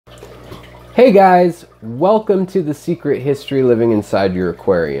Hey guys, welcome to The Secret History Living Inside Your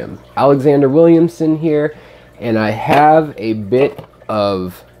Aquarium. Alexander Williamson here, and I have a bit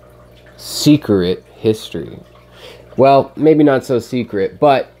of secret history. Well, maybe not so secret,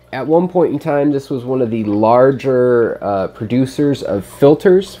 but at one point in time, this was one of the larger producers of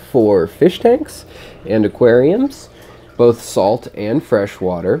filters for fish tanks and aquariums, both salt and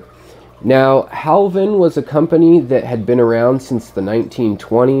freshwater. Now, Halvin was a company that had been around since the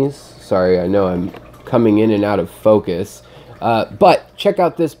 1920s. Sorry, I know I'm coming in and out of focus. But check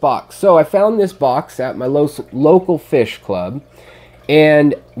out this box. So I found this box at my local fish club,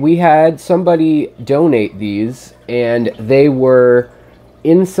 and we had somebody donate these, and they were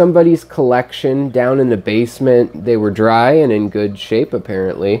in somebody's collection down in the basement. They were dry and in good shape,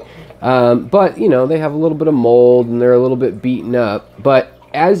 apparently. But, you know, they have a little bit of mold, and they're a little bit beaten up. But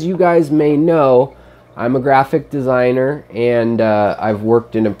as you guys may know, I'm a graphic designer, and I've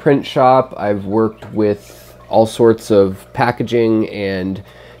worked in a print shop. I've worked with all sorts of packaging and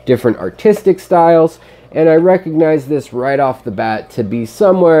different artistic styles, and I recognize this right off the bat to be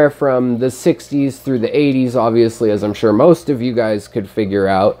somewhere from the 60s through the 80s, obviously, as I'm sure most of you guys could figure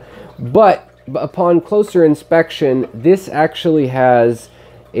out. But upon closer inspection, this actually has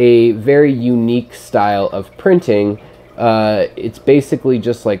a very unique style of printing. It's basically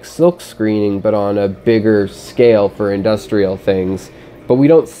just like silk screening, but on a bigger scale for industrial things. But we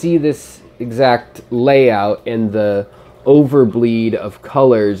don't see this exact layout and the overbleed of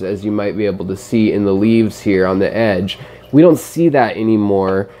colors as you might be able to see in the leaves here on the edge. We don't see that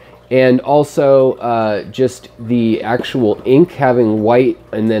anymore. And also just the actual ink having white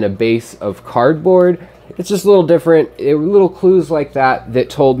and then a base of cardboard. It's just a little different. There were little clues like that that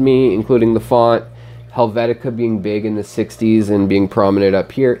told me, including the font. Helvetica being big in the 60s and being prominent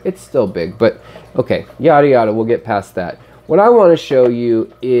up here. It's still big, but okay, yada yada, we'll get past that. What I want to show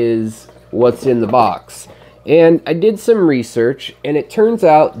you is what's in the box. And I did some research, and it turns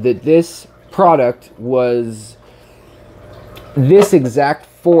out that this product was, this exact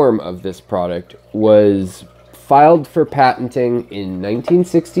form of this product was filed for patenting in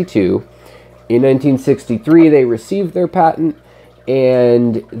 1962. In 1963, they received their patent,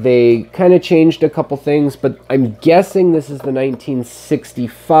 and they kind of changed a couple things, but I'm guessing this is the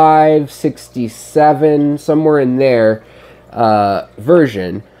 1965, 67, somewhere in there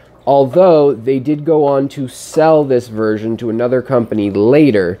version. Although they did go on to sell this version to another company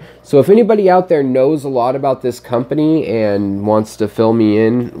later. So if anybody out there knows a lot about this company and wants to fill me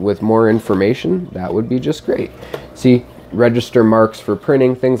in with more information, that would be just great. See, register marks for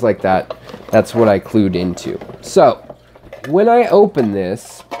printing, things like that. That's what I clued into. So when I open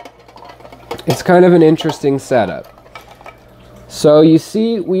this, it's kind of an interesting setup. So you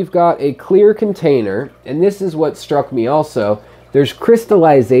see we've got a clear container, and this is what struck me also. There's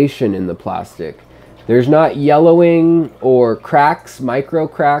crystallization in the plastic. There's not yellowing or cracks, micro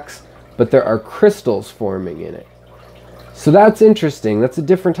cracks, but there are crystals forming in it. So that's interesting. That's a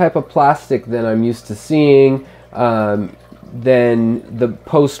different type of plastic than I'm used to seeing, than the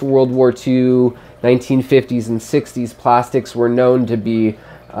post-World War II 1950s and 60s plastics were known to be,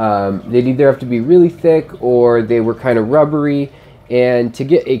 they'd either have to be really thick or they were kind of rubbery. And to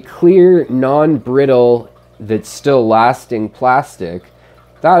get a clear, non-brittle, that's still lasting plastic,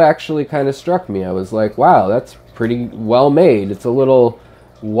 that actually kind of struck me. I was like, wow, that's pretty well made. It's a little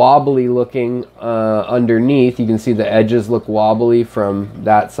wobbly looking underneath. You can see the edges look wobbly from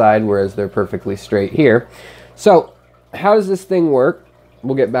that side, whereas they're perfectly straight here. So how does this thing work?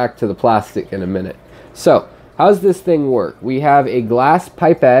 We'll get back to the plastic in a minute. So, how does this thing work? We have a glass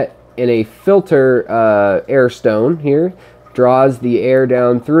pipette and a filter air stone here. Draws the air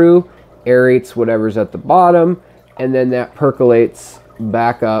down through, aerates whatever's at the bottom, and then that percolates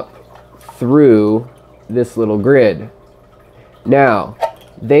back up through this little grid. Now,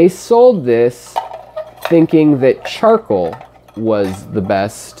 they sold this thinking that charcoal was the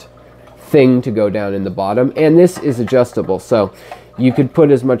best thing to go down in the bottom, and this is adjustable. So you could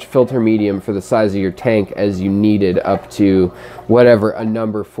put as much filter medium for the size of your tank as you needed, up to whatever a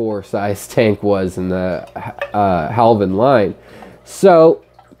number 4 size tank was in the Halvin line. So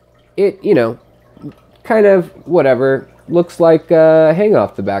it, you know, kind of whatever, looks like a hang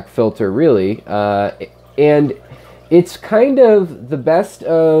off the back filter really. And it's kind of the best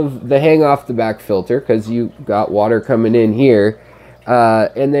of the hang off the back filter because you got water coming in here.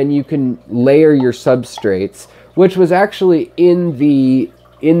 And then you can layer your substrates, which was actually in the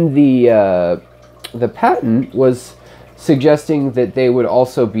patent was suggesting that they would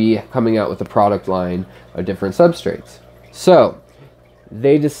also be coming out with a product line of different substrates. So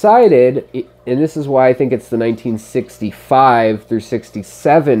they decided, and this is why I think it's the 1965 through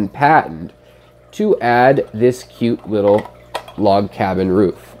 67 patent, to add this cute little log cabin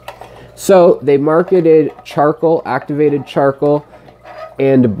roof. So they marketed charcoal, activated charcoal,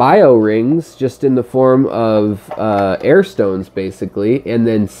 and bio rings, just in the form of air stones, basically, and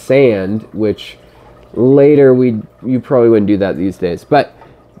then sand, which later you probably wouldn't do that these days, but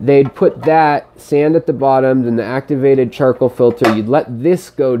they'd put that sand at the bottom, then the activated charcoal filter. You'd let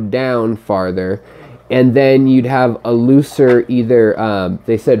this go down farther, and then you'd have a looser, either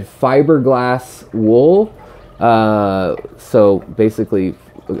they said fiberglass wool. So basically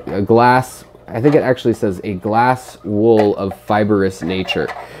a glass, I think it actually says a glass wool of fibrous nature.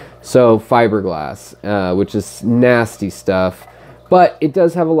 So fiberglass, which is nasty stuff, but it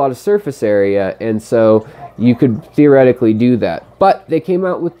does have a lot of surface area, and so you could theoretically do that. But they came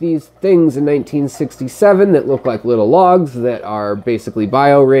out with these things in 1967 that look like little logs that are basically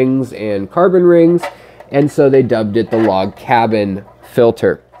bio rings and carbon rings, and so they dubbed it the log cabin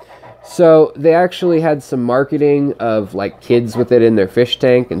filter. So they actually had some marketing of like kids with it in their fish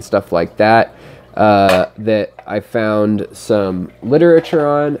tank and stuff like that, that I found some literature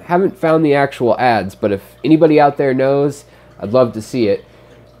on. Haven't found the actual ads, but if anybody out there knows, I'd love to see it.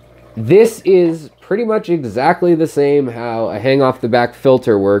 This is pretty much exactly the same how a hang off the back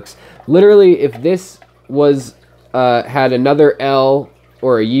filter works. Literally, if this was had another L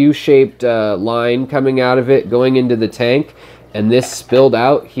or a U-shaped line coming out of it going into the tank, and this spilled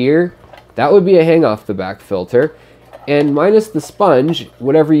out here, that would be a hang off the back filter. And minus the sponge,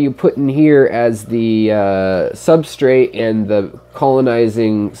 whatever you put in here as the substrate and the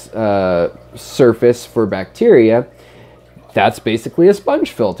colonizing surface for bacteria, that's basically a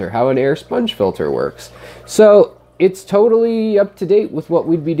sponge filter, how an air sponge filter works. So it's totally up to date with what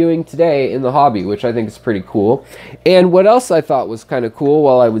we'd be doing today in the hobby, which I think is pretty cool. And what else I thought was kind of cool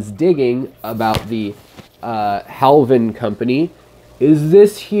while I was digging about the Halvin company is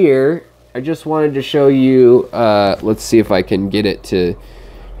this here. I just wanted to show you, let's see if I can get it to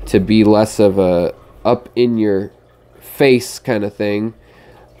be less of a up in your face kind of thing.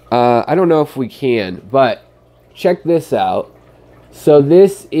 I don't know if we can, but check this out. So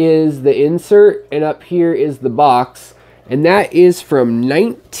this is the insert, and up here is the box, and that is from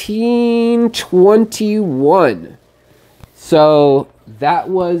 1921. So that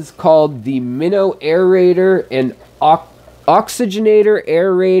was called the Minnow Aerator and Oxygenator,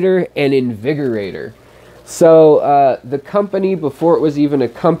 Aerator, and Invigorator. So the company, before it was even a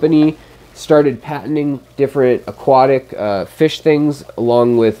company, started patenting different aquatic fish things,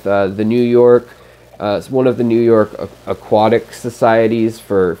 along with the New York, one of the New York aquatic societies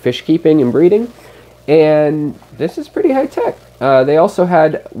for fish keeping and breeding. And this is pretty high tech. They also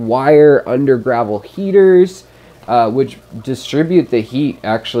had wire under gravel heaters, which distribute the heat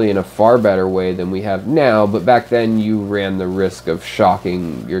actually in a far better way than we have now. But back then you ran the risk of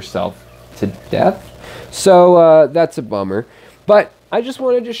shocking yourself to death. So that's a bummer. But I just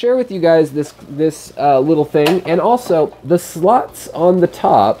wanted to share with you guys this little thing. And also the slots on the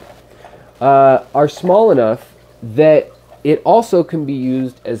top are small enough that it also can be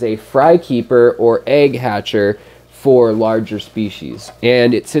used as a fry keeper or egg hatcher for larger species.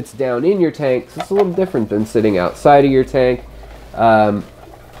 And it sits down in your tank, so it's a little different than sitting outside of your tank.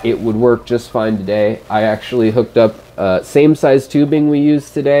 It would work just fine today. I actually hooked up same size tubing we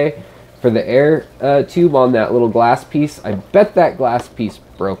used today for the air tube on that little glass piece. I bet that glass piece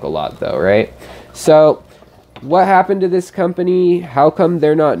broke a lot though, right? So what happened to this company? How come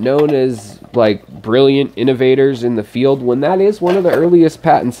they're not known as like brilliant innovators in the field when that is one of the earliest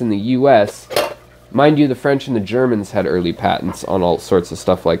patents in the US? Mind you, the French and the Germans had early patents on all sorts of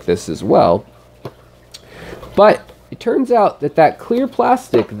stuff like this as well. But it turns out that that clear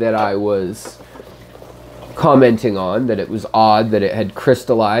plastic that I was commenting on, that it was odd that it had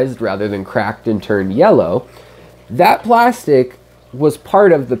crystallized rather than cracked and turned yellow, that plastic was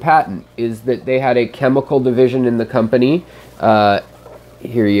part of the patent, is that they had a chemical division in the company.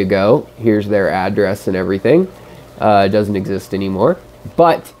 Here you go. Here's their address and everything. It doesn't exist anymore.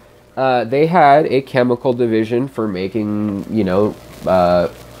 But they had a chemical division for making, you know,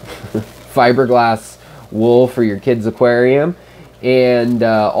 fiberglass wool for your kids' aquarium and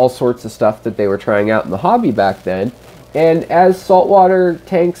all sorts of stuff that they were trying out in the hobby back then. And as saltwater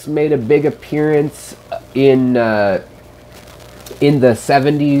tanks made a big appearance in the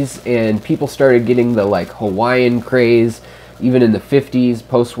 70s, and people started getting the like Hawaiian craze, even in the 50s,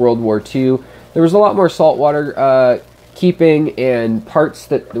 post-World War II, there was a lot more saltwater keeping and parts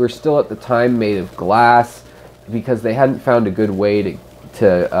that were still at the time made of glass, because they hadn't found a good way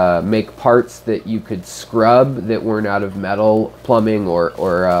to make parts that you could scrub that weren't out of metal, plumbing, or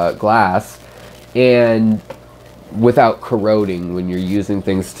glass. And without corroding when you're using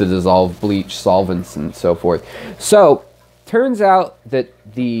things to dissolve bleach, solvents, and so forth. So, turns out that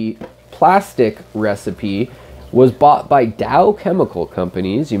the plastic recipe was bought by Dow Chemical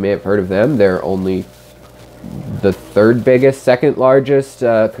Companies. You may have heard of them. They're only the third biggest, second largest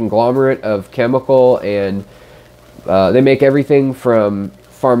conglomerate of chemical, and they make everything from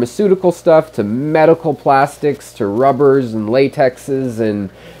pharmaceutical stuff to medical plastics to rubbers and latexes and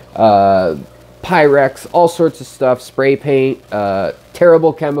Pyrex, all sorts of stuff, spray paint,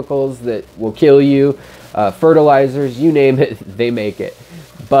 terrible chemicals that will kill you, fertilizers, you name it, they make it.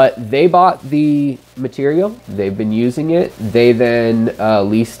 But they bought the material, they've been using it, they then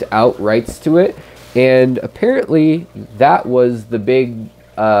leased out rights to it, and apparently that was the big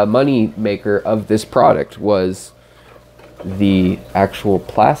money maker of this product. Was the actual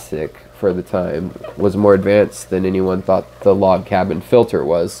plastic for the time was more advanced than anyone thought the log cabin filter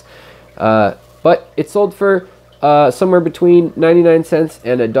was. But it sold for somewhere between 99 cents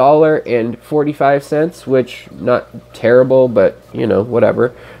and $1.45, which not terrible, but you know,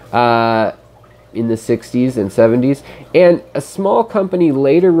 whatever, in the 60s and 70s. And a small company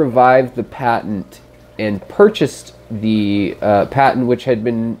later revived the patent and purchased the patent, which had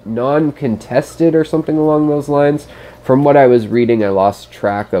been non-contested or something along those lines. From what I was reading, I lost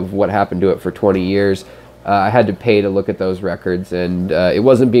track of what happened to it for 20 years. I had to pay to look at those records, and it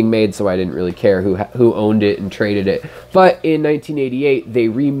wasn't being made, so I didn't really care who owned it and traded it. But in 1988, they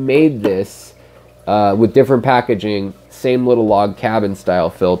remade this with different packaging, same little log cabin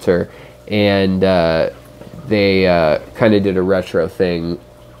style filter, and they kind of did a retro thing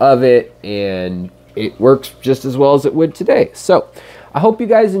of it, and it works just as well as it would today. So I hope you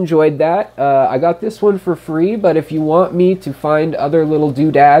guys enjoyed that. I got this one for free, but if you want me to find other little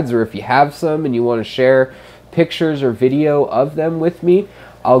doodads, or if you have some and you want to share pictures or video of them with me,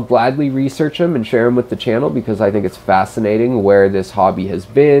 I'll gladly research them and share them with the channel, because I think it's fascinating where this hobby has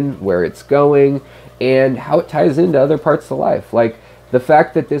been, where it's going, and how it ties into other parts of life. Like the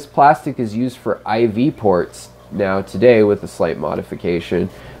fact that this plastic is used for IV ports now today with a slight modification.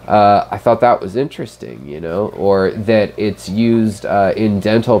 I thought that was interesting, you know, or that it's used in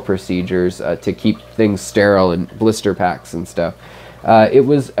dental procedures to keep things sterile and blister packs and stuff. It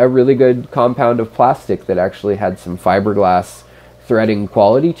was a really good compound of plastic that actually had some fiberglass threading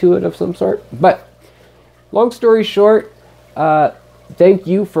quality to it of some sort. But long story short, thank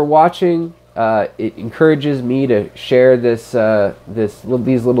you for watching. It encourages me to share these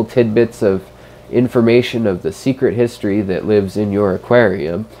little tidbits of information of the secret history that lives in your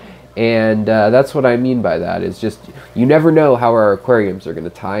aquarium. And that's what I mean by that, is just you never know how our aquariums are going to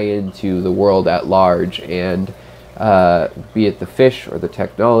tie into the world at large, and be it the fish or the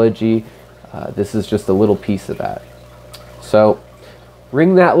technology, this is just a little piece of that. So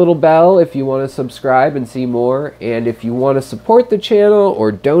ring that little bell if you want to subscribe and see more, and if you want to support the channel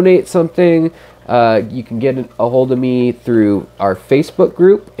or donate something, you can get a hold of me through our Facebook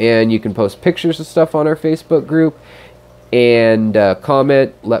group, and you can post pictures of stuff on our Facebook group, and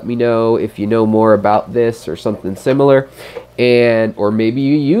comment, let me know if you know more about this or something similar, and or maybe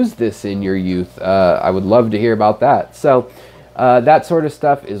you use this in your youth. I would love to hear about that. So that sort of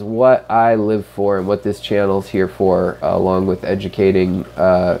stuff is what I live for and what this channel's here for, along with educating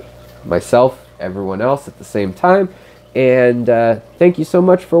myself, everyone else at the same time. And thank you so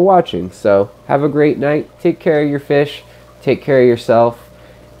much for watching. So have a great night, take care of your fish, take care of yourself,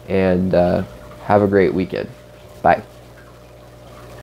 and have a great weekend. Bye.